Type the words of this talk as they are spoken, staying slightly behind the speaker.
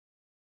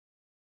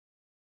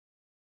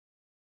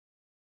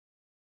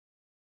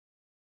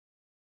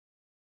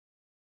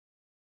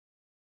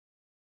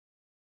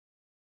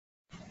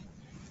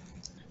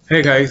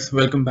Hey guys,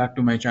 welcome back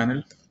to my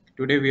channel.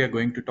 Today we are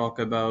going to talk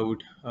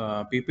about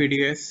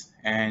PPDS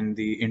and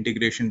the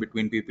integration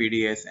between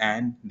PPDS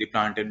and the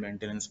plant and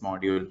maintenance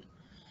module.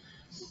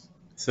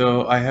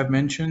 So I have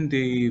mentioned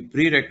the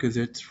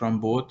prerequisites from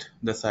both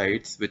the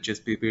sides, which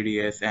is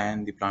PPDS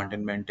and the plant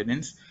and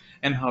maintenance,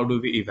 and how do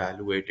we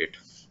evaluate it.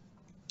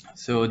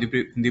 So the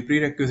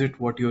prerequisite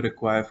what you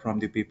require from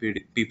the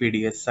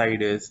PPDS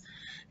side is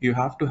you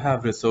have to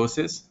have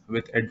resources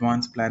with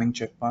advanced planning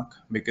checkmark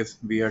because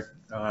we are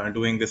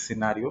doing this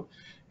scenario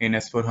in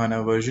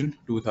S4HANA version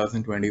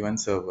 2021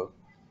 server.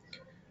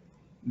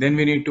 Then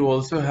we need to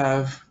also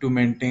have to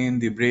maintain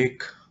the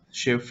break,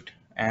 shift,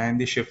 and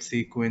the shift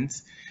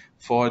sequence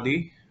for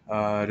the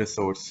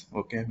resource,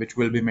 okay, which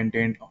will be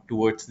maintained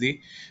towards the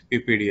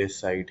PPDS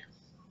side.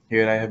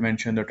 Here I have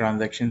mentioned the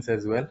transactions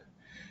as well.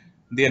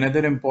 The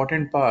another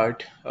important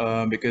part,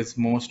 because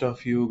most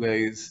of you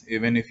guys,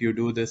 even if you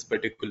do this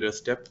particular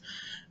step,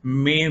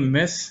 may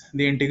miss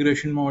the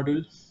integration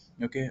module,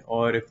 okay,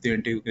 or if the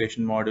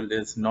integration module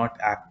is not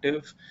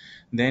active,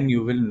 then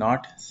you will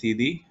not see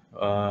the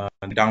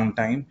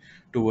downtime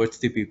towards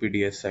the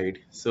PPDS side.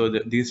 So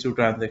these two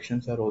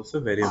transactions are also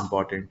very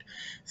important,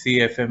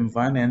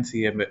 CFM1 and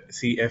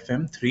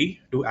CFM3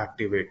 to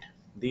activate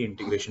the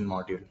integration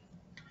module.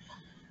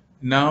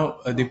 Now,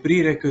 the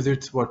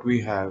prerequisites what we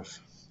have,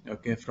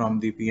 okay,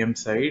 from the PM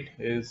side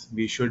is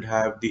we should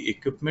have the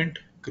equipment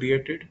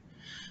created.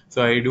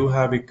 So I do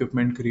have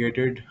equipment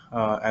created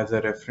as a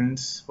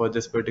reference for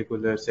this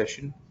particular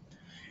session.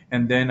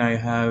 And then I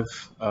have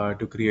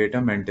to create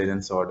a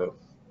maintenance order.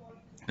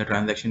 The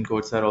transaction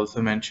codes are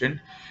also mentioned.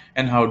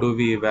 And how do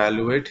we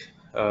evaluate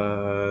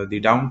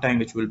the downtime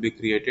which will be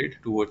created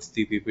towards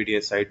the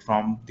PPDS side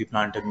from the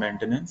plant and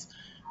maintenance?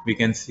 We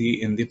can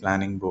see in the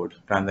planning board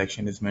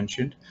transaction is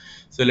mentioned.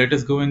 So let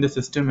us go in the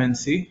system and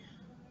see.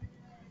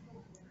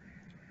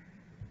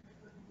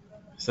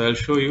 So I'll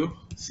show you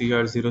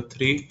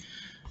CR03.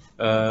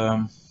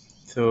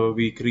 So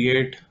we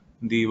create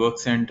the work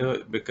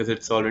center because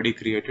it's already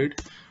created.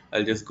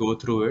 I'll just go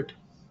through it.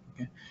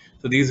 Okay.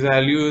 So these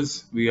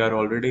values we are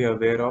already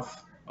aware of.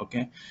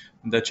 Okay.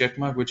 The check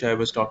mark which I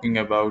was talking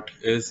about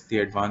is the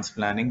advanced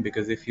planning,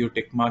 because if you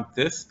tick mark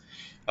this,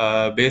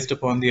 based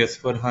upon the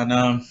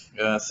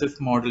S4HANA SIF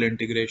model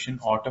integration,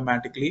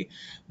 automatically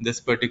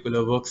this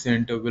particular work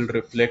center will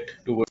reflect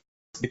towards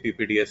the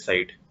PPDS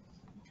side.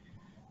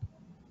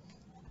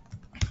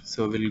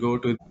 So we'll go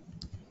to.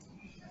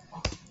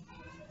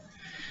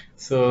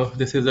 So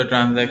this is a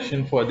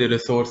transaction for the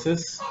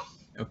resources.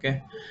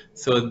 Okay.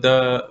 So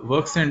the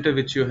work center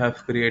which you have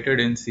created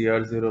in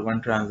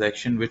CR01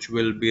 transaction, which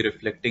will be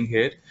reflecting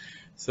here.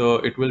 So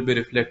it will be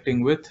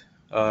reflecting with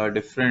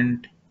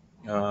different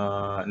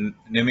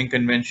naming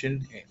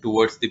convention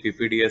towards the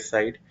PPDS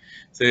side.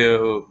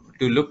 So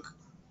to look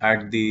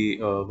at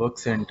the work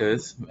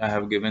centers, I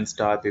have given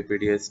star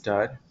PPDS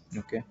star.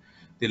 Okay.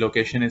 The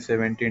location is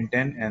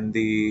 1710 and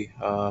the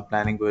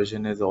planning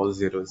version is all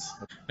zeros.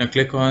 Now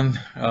click on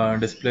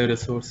display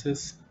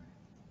resources.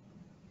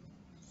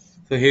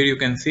 So here you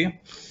can see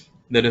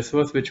the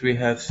resource which we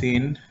have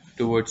seen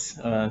towards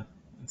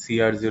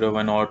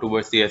CR01 or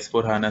towards the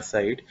S4 HANA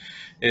side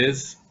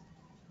is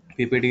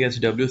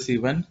PPDS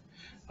WC1.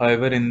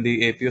 However, in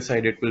the APO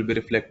side, it will be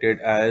reflected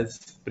as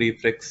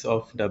prefix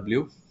of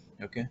W.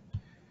 Okay.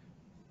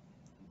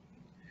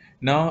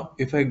 Now,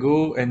 if I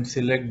go and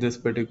select this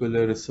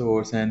particular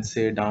resource and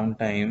say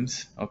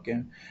downtimes,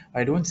 okay,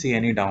 I don't see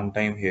any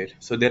downtime here.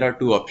 So there are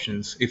two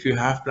options. If you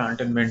have plant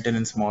and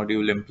maintenance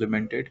module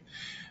implemented,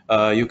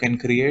 you can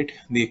create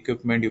the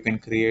equipment, you can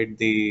create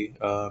the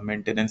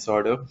maintenance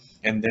order,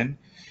 and then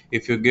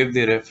if you give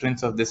the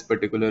reference of this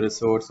particular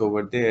resource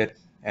over there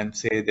and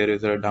say there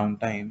is a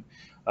downtime,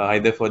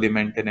 either for the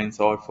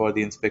maintenance or for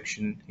the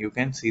inspection, you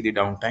can see the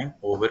downtime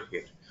over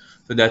here.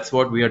 So that's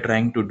what we are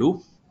trying to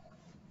do.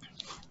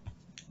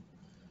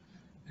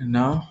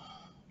 Now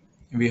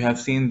we have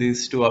seen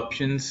these two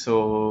options,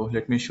 so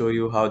let me show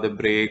you how the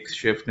break,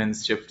 shift and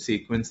shift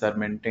sequence are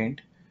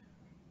maintained.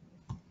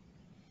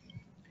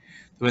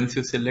 Once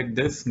you select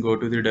this, go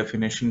to the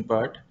definition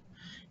part.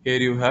 Here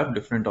you have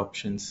different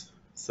options.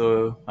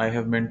 So I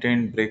have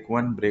maintained break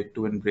 1, break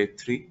 2 and break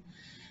 3.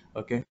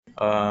 Okay,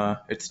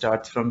 it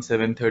starts from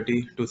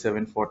 7:30 to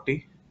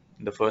 7:40,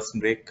 the first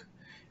break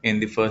in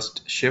the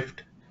first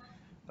shift,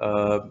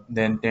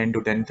 then 10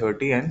 to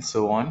 10:30 and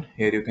so on.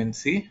 Here you can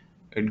see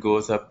it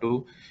goes up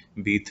to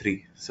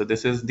B3. So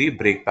this is the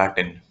break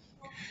pattern.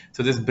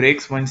 So this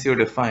breaks, once you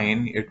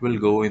define, it will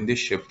go in the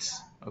shifts.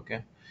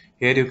 Okay.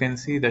 Here you can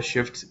see the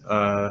shifts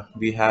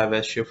we have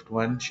as shift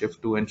 1,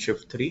 shift 2 and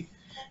shift 3.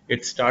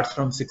 It starts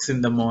from 6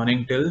 in the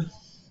morning till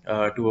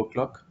 2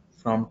 o'clock,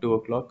 from 2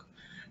 o'clock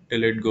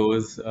till it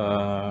goes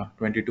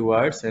 22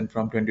 hours, and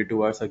from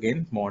 22 hours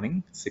again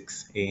morning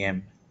 6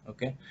 a.m.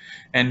 Okay.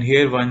 And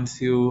here once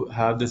you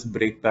have this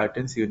break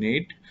patterns, you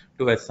need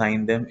to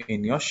assign them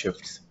in your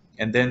shifts,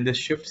 and then the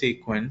shift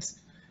sequence,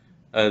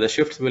 the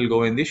shifts will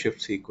go in the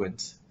shift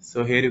sequence.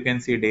 So here you can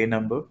see day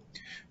number.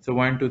 So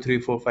 1, 2,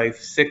 3, 4, 5,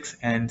 6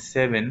 and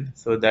 7.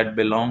 So that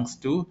belongs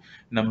to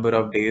number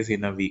of days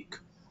in a week.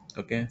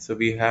 Okay, so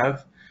we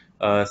have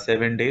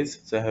 7 days.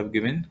 So I have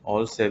given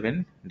all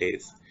 7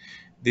 days.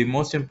 The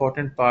most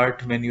important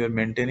part when you are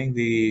maintaining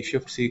the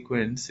shift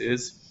sequence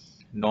is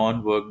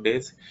non-work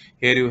days.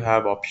 Here you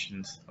have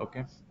options.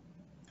 Okay,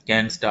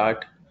 can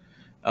start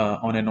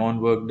on a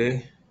non-work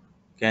day,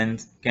 can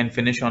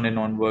finish on a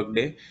non-work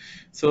day.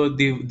 So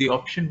the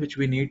option which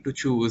we need to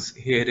choose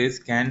here is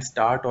can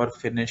start or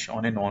finish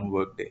on a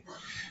non-work day.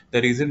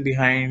 The reason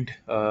behind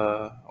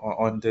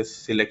on this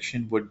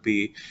selection would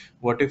be,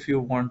 what if you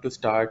want to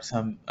start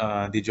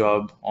the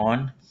job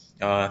on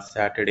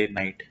Saturday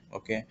night,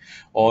 okay,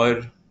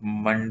 or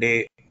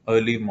Monday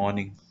early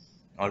morning,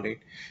 all right,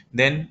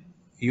 then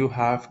you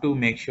have to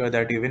make sure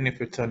that even if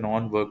it's a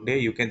non-work day,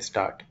 you can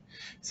start.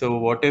 So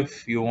what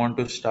if you want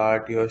to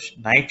start your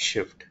night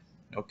shift,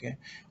 okay,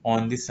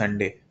 on the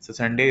Sunday? So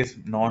Sunday is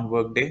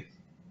non-work day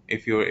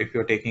if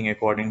you're taking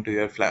according to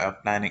your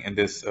planning in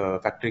this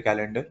factory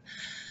calendar.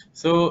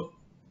 So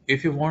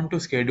if you want to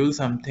schedule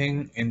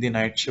something in the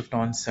night shift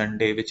on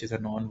Sunday, which is a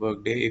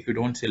non-work day, if you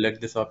don't select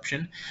this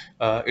option,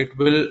 the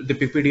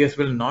PPDS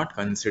will not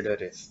consider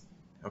it.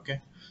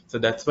 Okay. So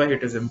that's why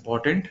it is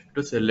important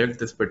to select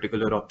this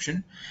particular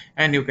option,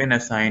 and you can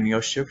assign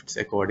your shifts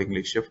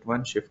accordingly: shift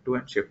 1, shift 2,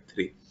 and shift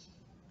 3.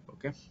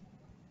 Okay.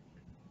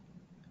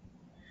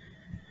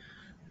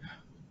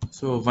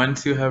 So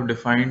once you have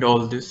defined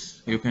all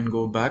this, you can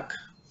go back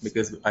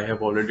because I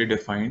have already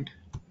defined.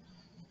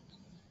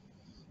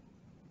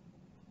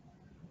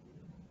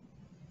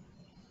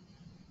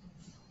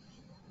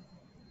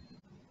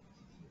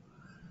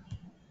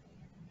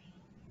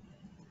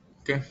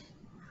 Okay.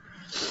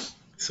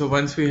 So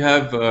once we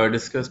have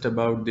discussed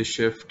about the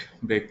shift,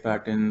 break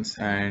patterns,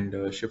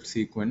 and shift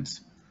sequence,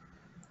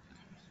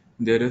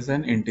 there is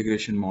an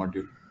integration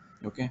module.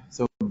 Okay,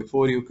 so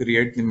before you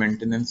create the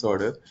maintenance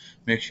order,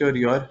 make sure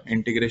your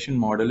integration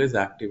model is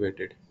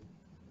activated.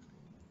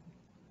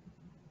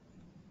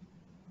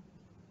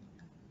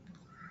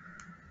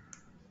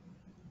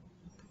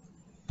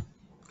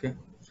 Okay,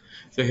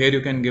 so here you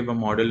can give a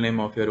model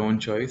name of your own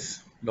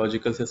choice.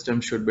 Logical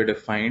system should be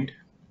defined,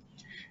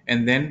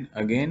 and then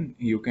again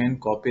you can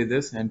copy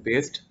this and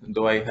paste.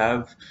 Though I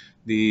have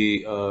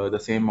the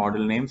same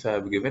model names, I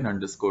have given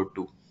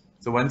 _2.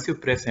 So once you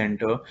press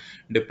enter,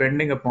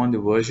 depending upon the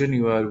version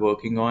you are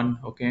working on,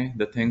 okay,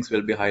 the things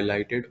will be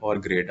highlighted or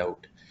grayed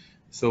out.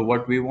 So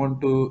what we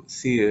want to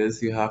see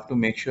is you have to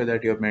make sure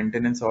that your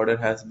maintenance order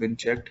has been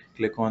checked.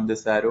 Click on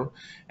this arrow,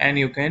 and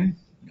you can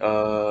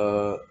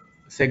uh,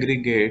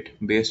 segregate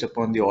based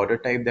upon the order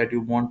type that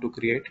you want to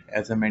create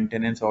as a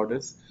maintenance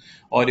orders,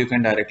 or you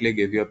can directly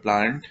give your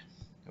plant.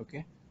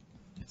 Okay,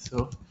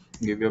 so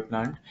give your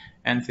plant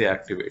and say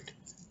activate.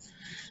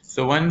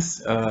 So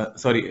once,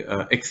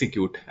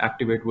 execute,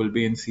 activate will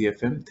be in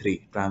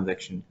CFM3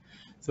 transaction.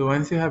 So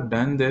once you have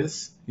done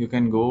this, you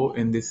can go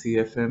in the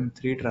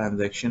CFM3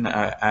 transaction.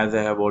 As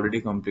I have already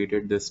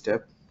completed this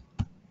step,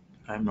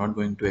 I'm not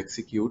going to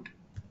execute.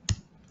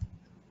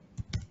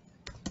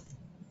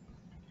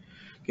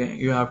 Okay,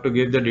 you have to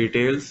give the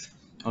details,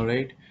 all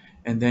right,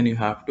 and then you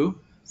have to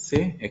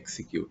say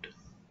execute.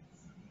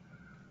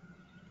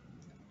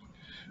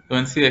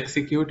 Once you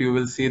execute, you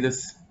will see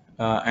this,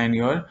 and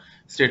your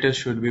status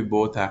should be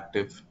both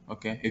active.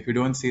 Okay, if you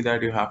don't see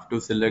that, you have to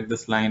select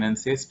this line and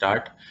say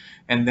start,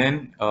 and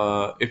then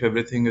if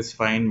everything is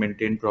fine,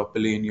 maintained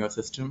properly in your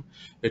system,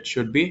 it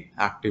should be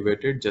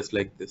activated just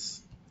like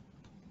this.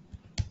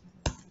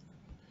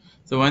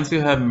 So once you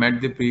have met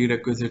the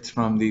prerequisites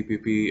from the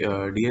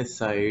PPDS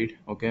side,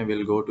 okay,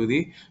 we'll go to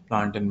the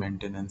plant and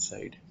maintenance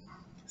side.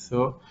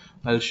 So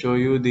I'll show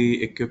you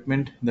the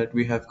equipment that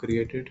we have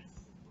created.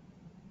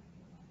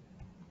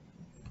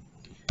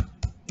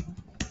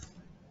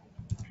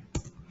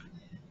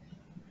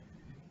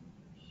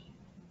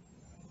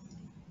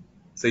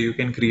 So you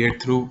can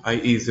create through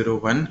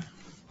IE01.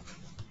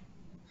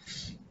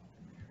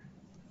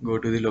 Go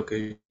to the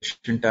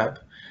location tab,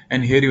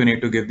 and here you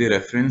need to give the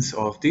reference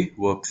of the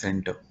work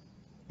center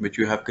which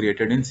you have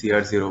created in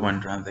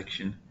CR01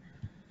 transaction.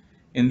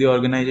 In the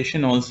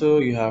organization also,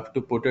 you have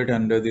to put it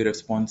under the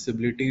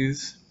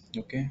responsibilities,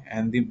 okay,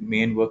 and the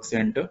main work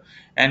center,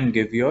 and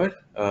give your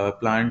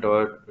plant,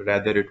 or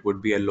rather it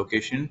would be a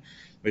location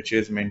which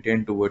is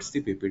maintained towards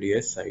the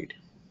PPDS side.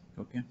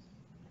 Okay,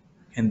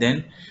 and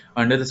then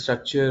under the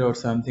structure or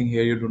something,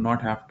 here you do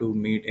not have to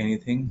meet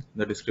anything,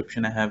 the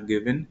description I have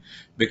given,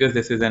 because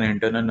this is an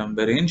internal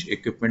number range.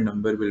 Equipment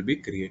number will be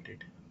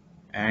created,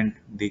 and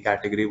the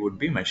category would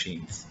be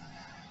machines.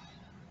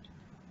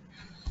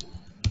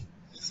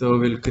 So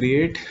we'll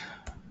create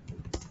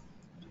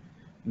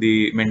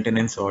the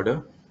maintenance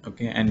order,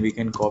 okay, and we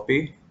can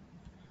copy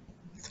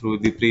through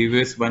the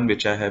previous one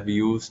which I have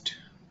used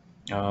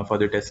for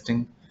the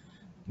testing.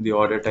 The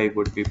order type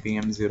would be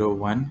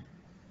PM01.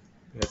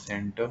 Press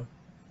enter.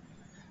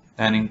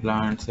 Planning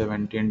plant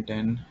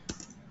 1710.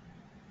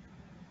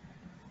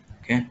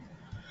 Okay,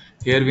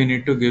 here we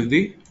need to give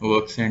the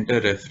work center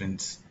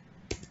reference.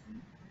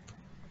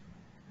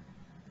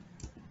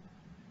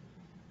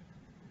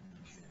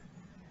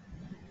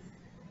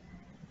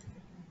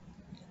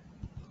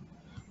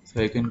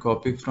 So I can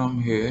copy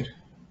from here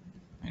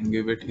and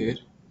give it here.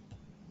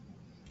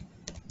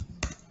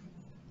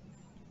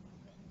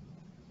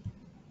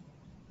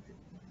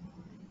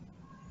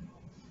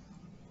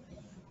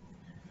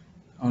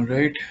 All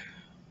right.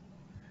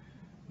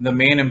 The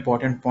main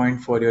important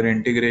point for your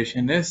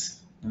integration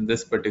is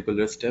this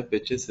particular step,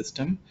 which is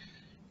system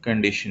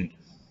condition.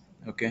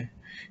 Okay,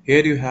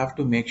 here you have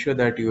to make sure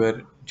that you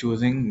are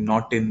choosing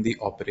not in the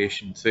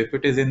operation. So if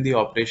it is in the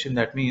operation,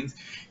 that means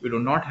you do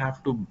not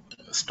have to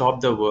stop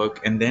the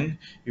work and then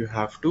you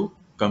have to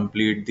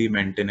complete the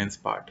maintenance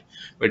part.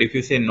 But if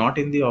you say not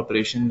in the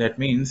operation, that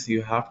means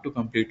you have to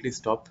completely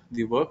stop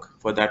the work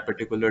for that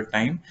particular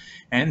time,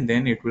 and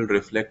then it will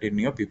reflect in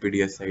your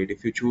PPDS side.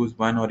 If you choose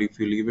one or if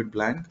you leave it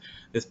blank,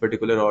 this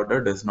particular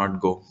order does not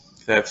go.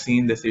 So I've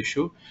seen this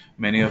issue.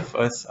 Many of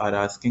us are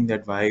asking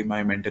that why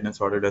my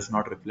maintenance order does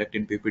not reflect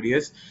in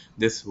PPDS.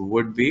 This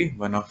would be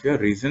one of your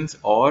reasons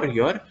or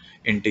your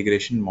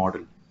integration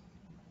model.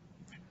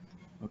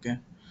 Okay.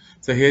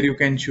 So here you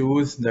can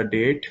choose the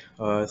date.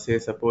 Say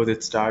suppose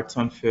it starts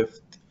on 5th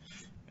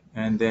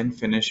and then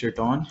finish it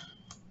on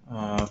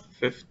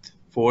 5th,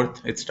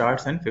 4th it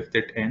starts and 5th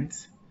it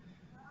ends.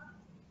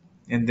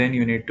 And then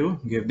you need to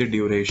give the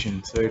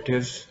duration. So it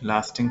is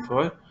lasting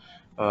for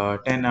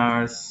 10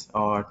 hours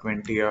or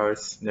 20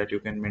 hours that you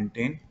can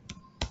maintain.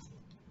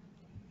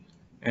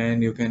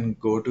 And you can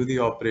go to the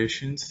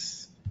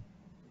operations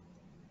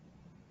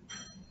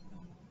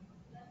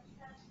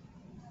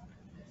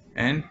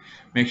and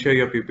make sure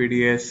your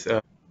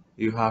PPDS,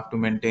 you have to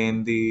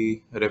maintain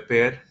the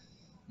repair.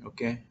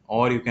 Okay,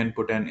 or you can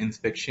put an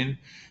inspection.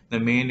 The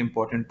main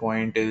important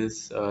point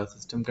is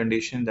system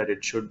condition, that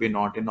it should be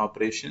not in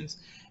operations,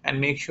 and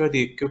make sure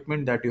the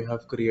equipment that you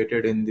have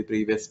created in the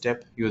previous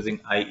step using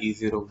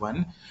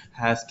IE01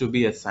 has to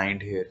be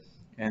assigned here,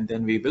 and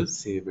then we will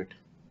save it.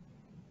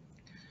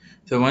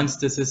 So once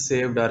this is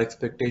saved, our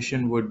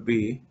expectation would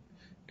be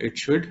it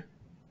should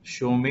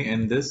show me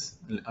in this.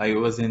 I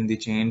was in the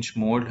change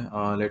mode.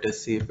 Let us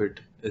see if it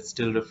is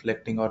still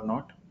reflecting or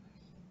not.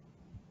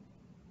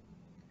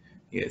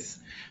 Yes.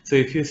 So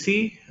if you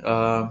see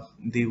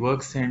the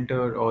work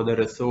center or the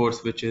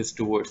resource which is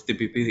towards the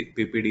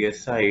PPDS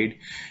side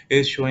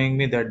is showing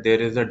me that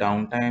there is a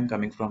downtime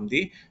coming from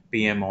the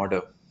PM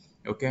order.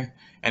 Okay.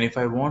 And if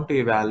I want to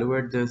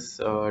evaluate this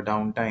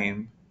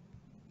downtime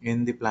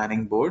in the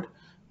planning board,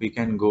 we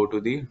can go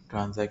to the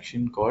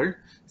transaction called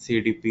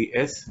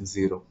CDPS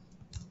 0.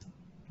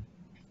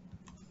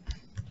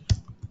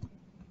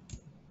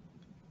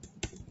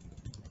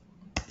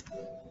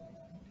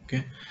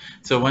 Okay,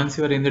 so once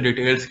you are in the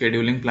detailed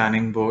scheduling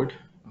planning board,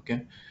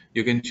 okay,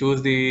 you can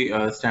choose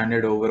the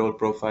standard overall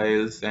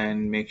profiles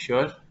and make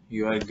sure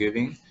you are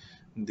giving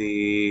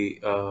the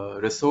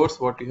resource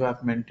what you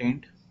have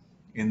maintained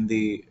in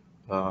the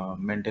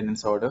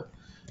maintenance order,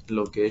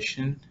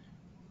 location,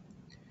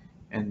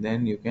 and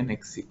then you can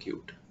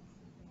execute.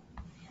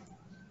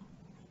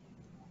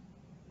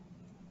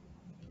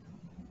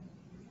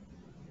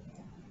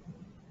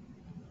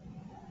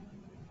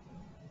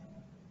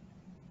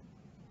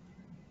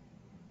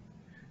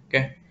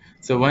 Okay,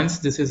 so once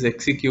this is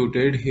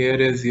executed, here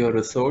is your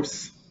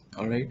resource.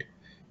 All right,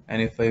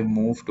 and if I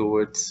move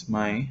towards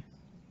my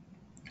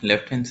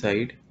left hand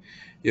side,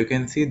 you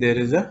can see there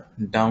is a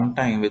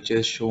downtime which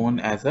is shown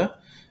as a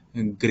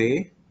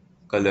gray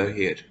color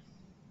here.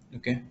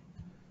 Okay,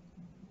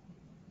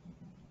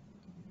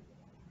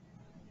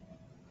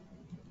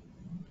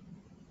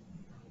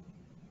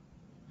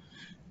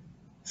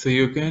 so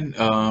you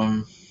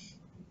can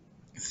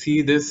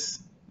see this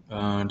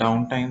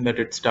downtime that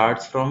it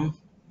starts from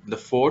the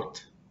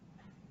 4th,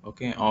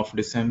 okay, of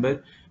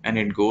December, and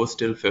it goes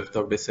till 5th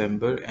of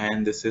December,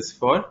 and this is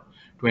for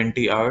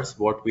 20 hours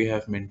what we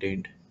have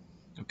maintained.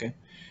 Okay,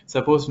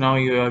 suppose now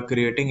you are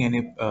creating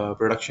any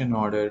production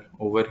order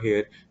over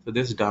here, so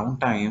this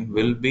downtime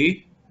will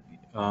be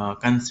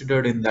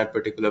considered in that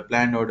particular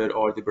planned order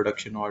or the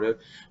production order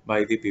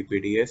by the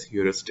PPDS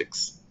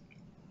heuristics.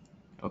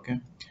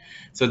 Okay,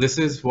 so this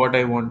is what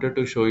I wanted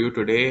to show you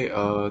today.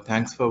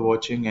 Thanks for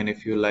watching, and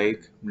if you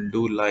like,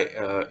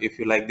 if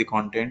you like the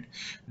content,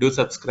 do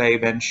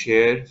subscribe and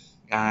share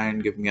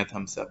and give me a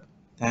thumbs up.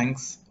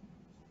 Thanks.